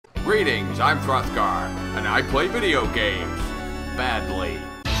Greetings, I'm Throthgar, and I play video games. Badly.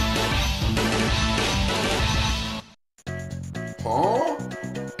 Huh?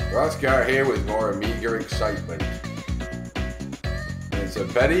 Throthgar here with more AMIGA excitement. And it's a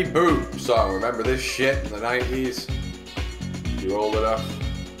Betty Boop song. Remember this shit in the 90s? You're old enough?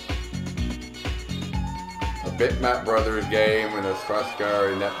 A Bitmap Brothers game and a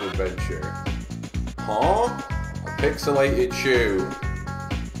Throthgar inept adventure. Huh? A pixelated shoe.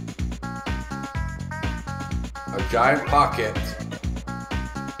 A giant pocket.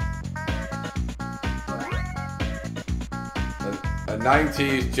 A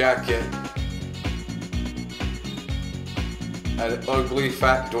 90s jacket. An ugly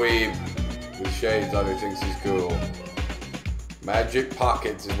fat dweeb with shades on who thinks he's cool. Magic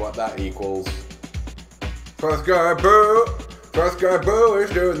pockets is what that equals. Throthgar Boo! Throthgar Boo is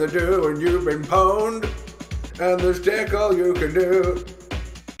doing the do and you've been pwned. And there's dick all you can do.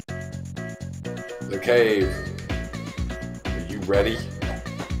 The cave. Are you ready?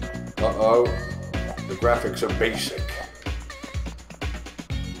 Uh-oh. The graphics are basic.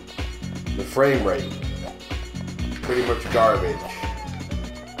 The frame rate. Pretty much garbage.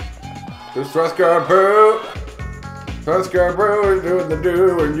 There's Throthgar Boo! Throthgar Boo is doing the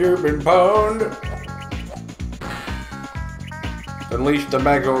do and you've been pwned. Unleash the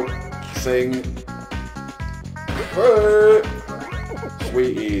mega thing. Hey.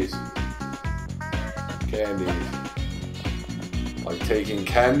 Sweeties. Candies. Like taking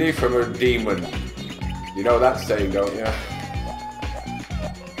candy from a demon. You know that saying, don't you?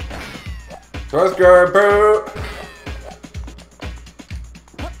 Throthgar Boo!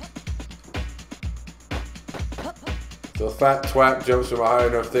 The fat twat jumps from a high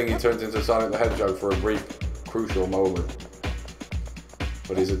enough thing, he turns into Sonic the Hedgehog for a brief, crucial moment.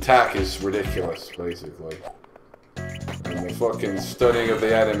 But his attack is ridiculous, basically. And the fucking stunning of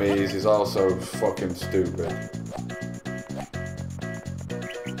the enemies is also fucking stupid.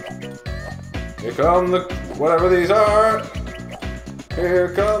 Here come the... whatever these are!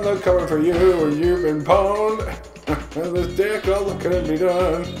 Here come the coming for you and you've been pwned. And there's dick all that can be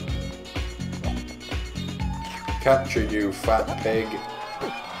done. Capture you, fat pig.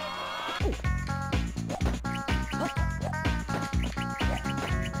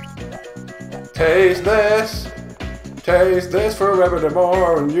 Taste this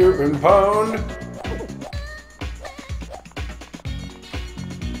forevermore, and you've been pwned.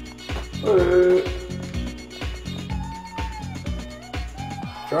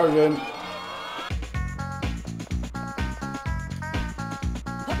 Charging.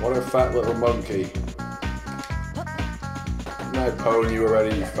 What a fat little monkey. Didn't I pwn you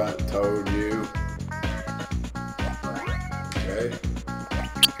already, you fat toad, you? Okay.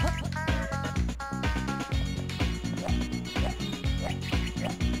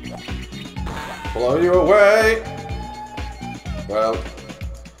 Blow you away! Well,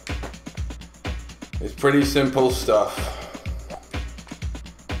 it's pretty simple stuff.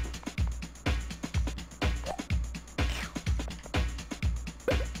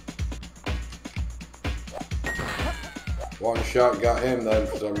 One shot got him then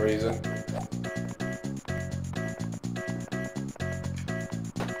for some reason.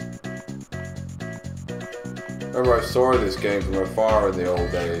 Remember I saw this game from afar in the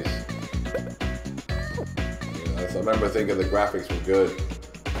old days. I remember thinking the graphics were good.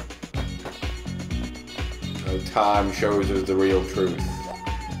 No time shows us the real truth.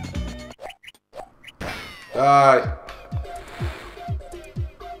 Die!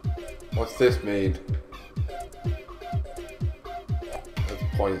 What's this mean? That's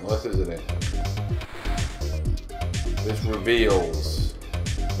pointless, isn't it? This reveals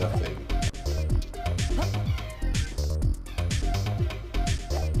nothing.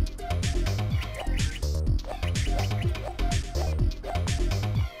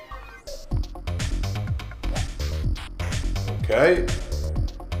 Okay.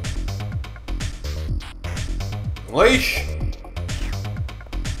 Unleash!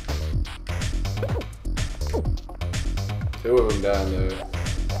 Two of them down there.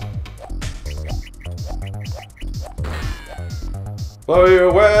 Blow you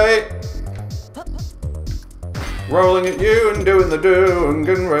away! Rolling at you and doing the do and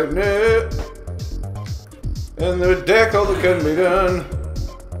getting right near. And there's dick all that can be done.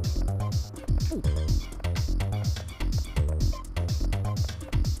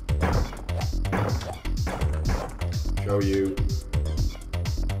 Show you.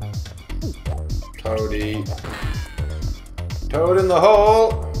 Toady. Toad in the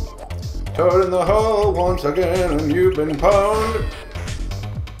hole. Toad in the hole once again and you've been pwned.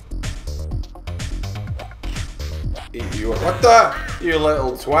 Eat you. What the? You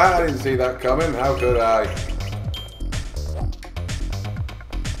little twat, I didn't see that coming. How could I?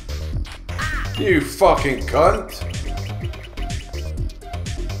 You fucking cunt.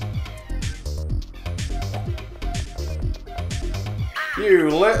 You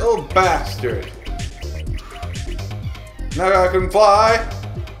little bastard. Now I can fly.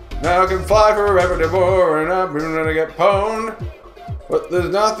 Now I can fly forevermore, and I'm gonna get pwned. But there's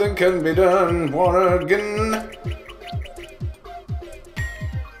nothing can be done. Wanna again.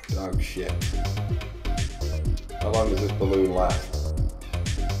 Dog shit. How long does this balloon last?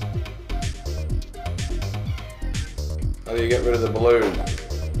 How do you get rid of the balloon?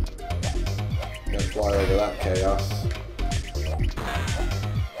 Can't fly over that chaos.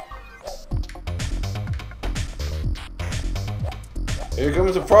 Here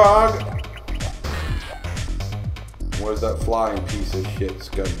comes a frog! Where's that flying piece of shit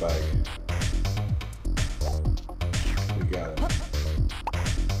scumbag? We got it.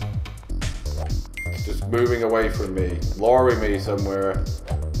 It's just moving away from me, luring me somewhere.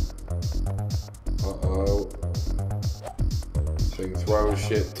 Uh-oh. This thing throws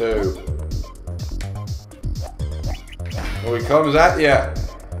shit too. Oh, he comes at ya!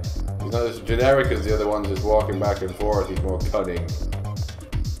 He's not as generic as the other ones, just walking back and forth. He's more cunning.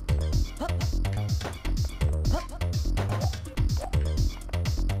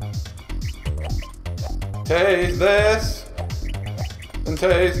 Taste this, and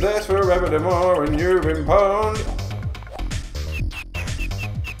taste this forevermore, and you've been pwned.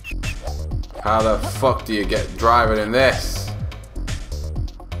 How the fuck do you get driving in this?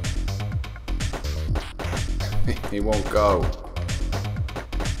 He won't go.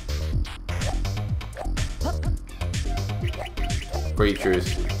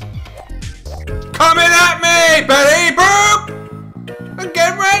 Creatures. Coming at me, Betty Boop!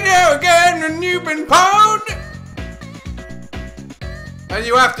 Again right now again, and you've been pwned! And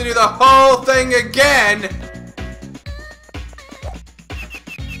you have to do the whole thing again!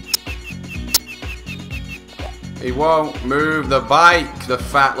 He won't move the bike, the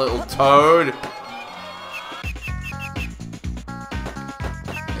fat little toad.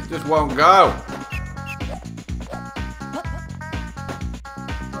 It just won't go.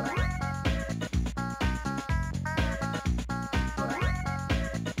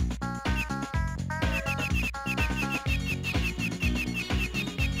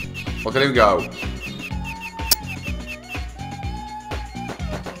 Look at him go.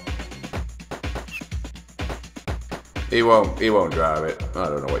 He won't drive it. I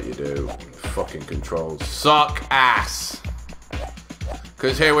don't know what you do. Fucking controls suck ass.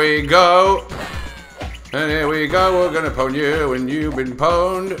 Cause here we go. And here we go, we're gonna pwn you and you've been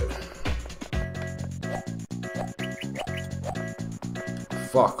pwned.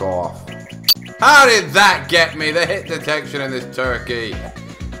 Fuck off. How did that get me? The hit detection in this turkey.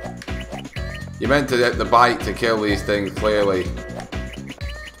 You meant to hit the bite to kill these things, clearly.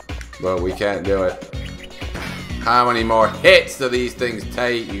 But we can't do it. How many more hits do these things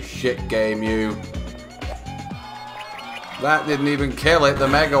take, you shit game, you? That didn't even kill it, the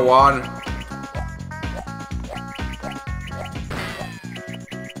mega one.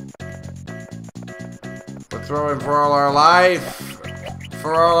 We're throwing for all our life.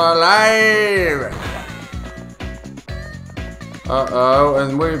 For all our life. Uh-oh,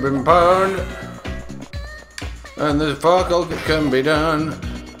 and we've been pwned. And there's fuck all that can be done.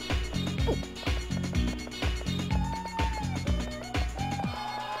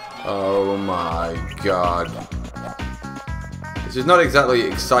 Oh my god. This is not exactly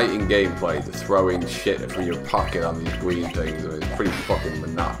exciting gameplay, the throwing shit from your pocket on these green things. It's pretty fucking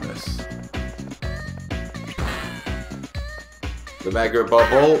monotonous. The mega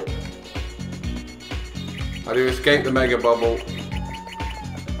bubble. How do you escape the mega bubble?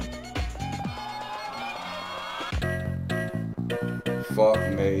 Fuck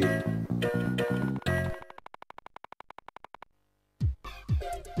me.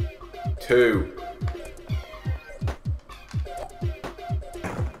 Two.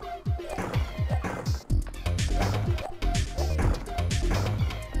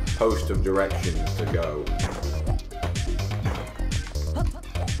 Host of directions to go.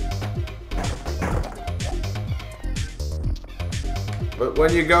 But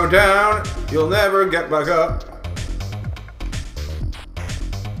when you go down, you'll never get back up.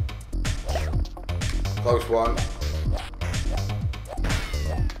 Close one.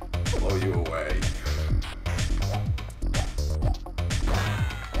 Blow you away.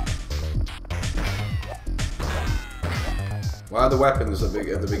 Why are the weapons at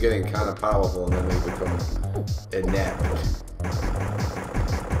the beginning kind of powerful and then they become inept?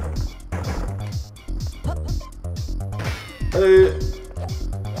 Hey.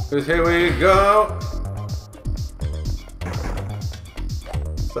 'Cause here we go.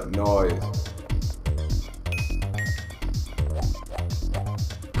 What's that noise?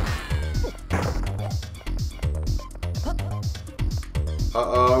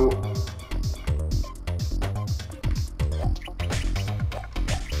 Uh-oh.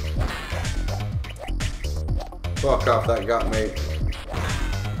 Fuck off, that got me.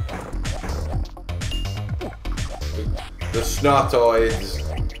 The snotoids.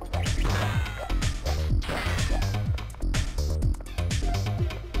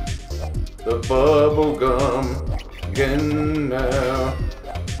 The bubble gum again now.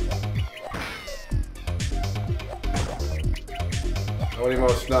 How many more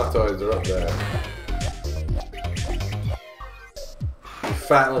snotoids are up there? You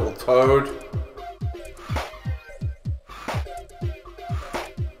fat little toad.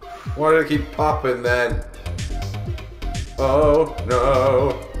 Why did it keep popping then? Oh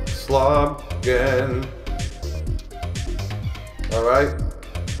no, slob again. Alright.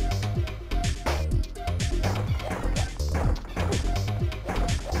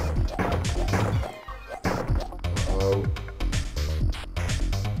 Oh.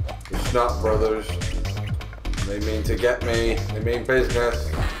 The Snot Brothers. They mean to get me. They mean business.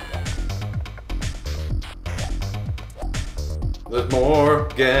 There's more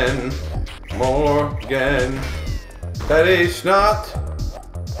again. More again. Daddy Snot.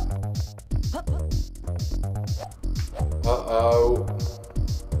 Uh-oh.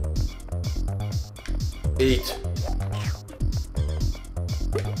 Eat.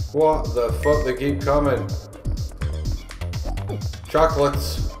 What the fuck? They keep coming.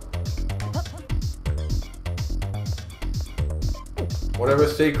 Chocolates. Whatever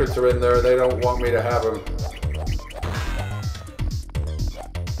secrets are in there, they don't want me to have them.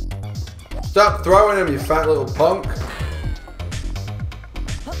 Stop throwing them, you fat little punk.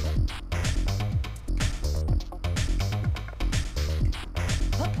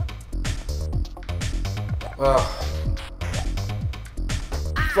 Ugh.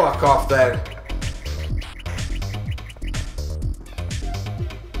 Fuck off then.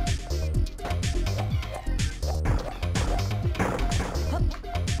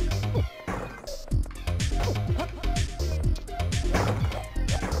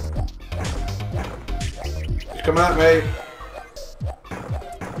 Just come at me.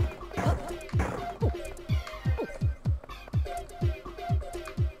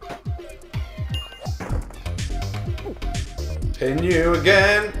 Pin you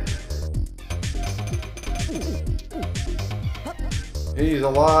again. He's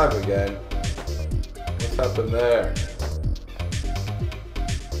alive again. What's happened there?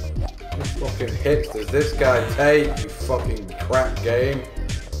 What fucking hits does this guy take, you fucking crap game?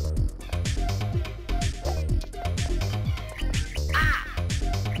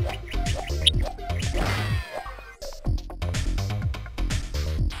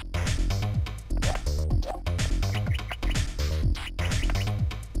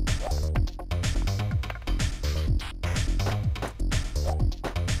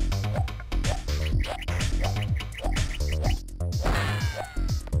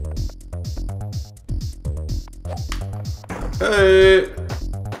 Hey!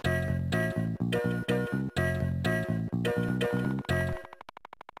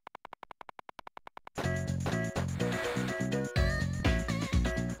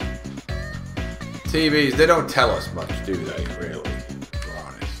 TVs, they don't tell us much, do they, really? We're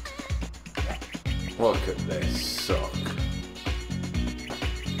honest. Look at this suck.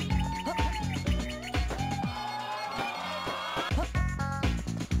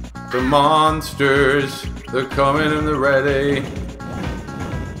 The monsters, they're coming and they're ready.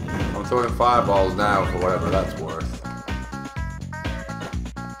 I'm throwing fireballs now for whatever that's worth.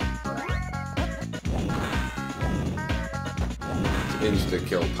 It's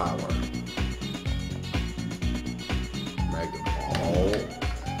insta-kill power. Mega ball.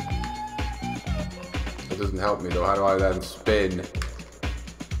 That doesn't help me though. How do I then spin?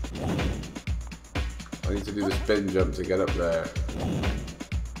 I need to do the spin jump to get up there.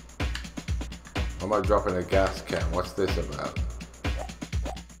 Am I dropping a gas can? What's this about?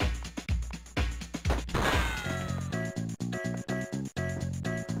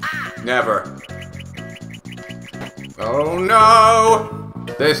 Never. Oh no!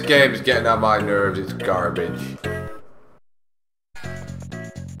 This game's getting on my nerves, it's garbage.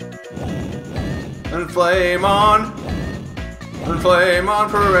 And flame on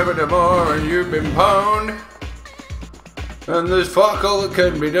forevermore, and you've been pwned. And there's fuck all that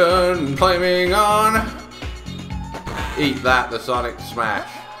can be done, flaming on. Eat that, the Sonic Smash.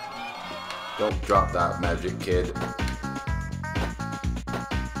 Don't drop that, Magic Kid.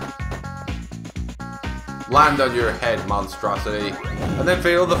 Land on your head, monstrosity. And then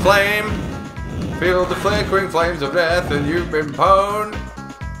feel the flame. Feel the flickering flames of death, and you've been pwned.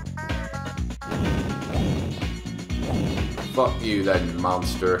 Fuck you then,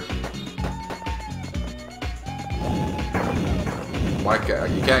 monster.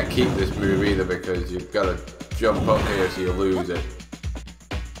 You can't keep this move either because you've got to jump up here so you lose it.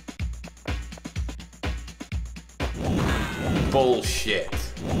 Bullshit.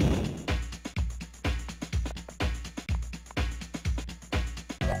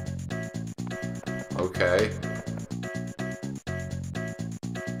 Okay.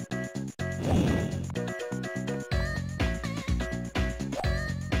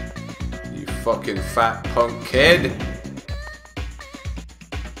 You fucking fat punk kid.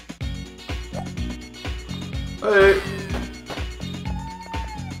 Hey.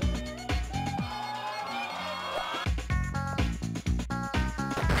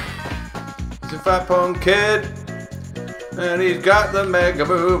 He's a fat punk kid. And he's got the mega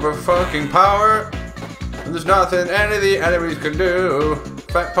move of fucking power. And there's nothing any of the enemies can do.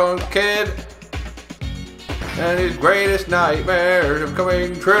 Fat punk kid. And his greatest nightmares are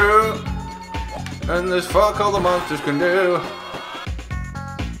coming true. And there's fuck all the monsters can do.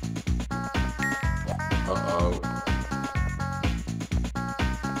 Uh-oh.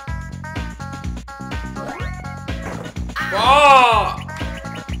 Oh!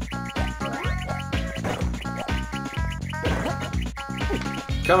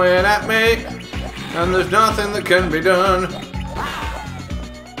 Coming at me, and there's nothing that can be done.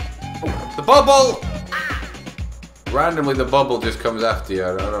 The bubble! Randomly the bubble just comes after you.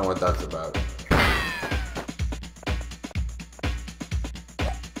 I don't know what that's about.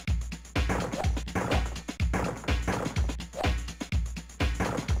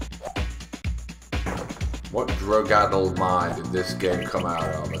 What drug-addled mind did this game come out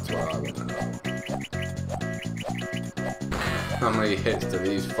of? That's what I want to know. How many hits do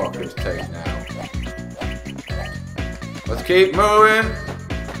these fuckers take now? Let's keep moving,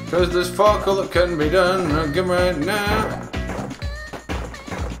 cause there's fuck all that can be done again right now.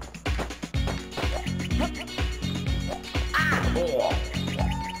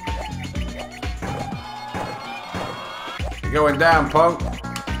 You're going down, punk.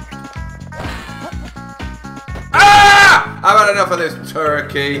 I've had enough of this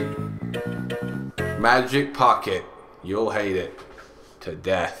turkey. Magic pocket. You'll hate it. To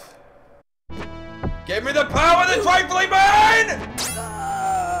death. Give me the power that's rightfully mine!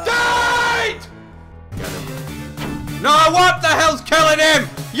 Die! No, what the hell's killing him?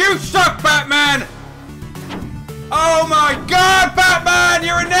 You suck, Batman! Oh my god, Batman!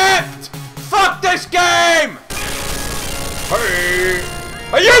 You're inept! Fuck this game! Hey!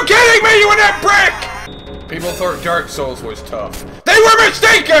 Are you kidding me, you inept prick? People thought Dark Souls was tough. They were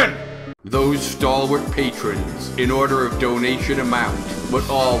mistaken! Those stalwart patrons, in order of donation amount, but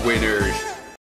all winners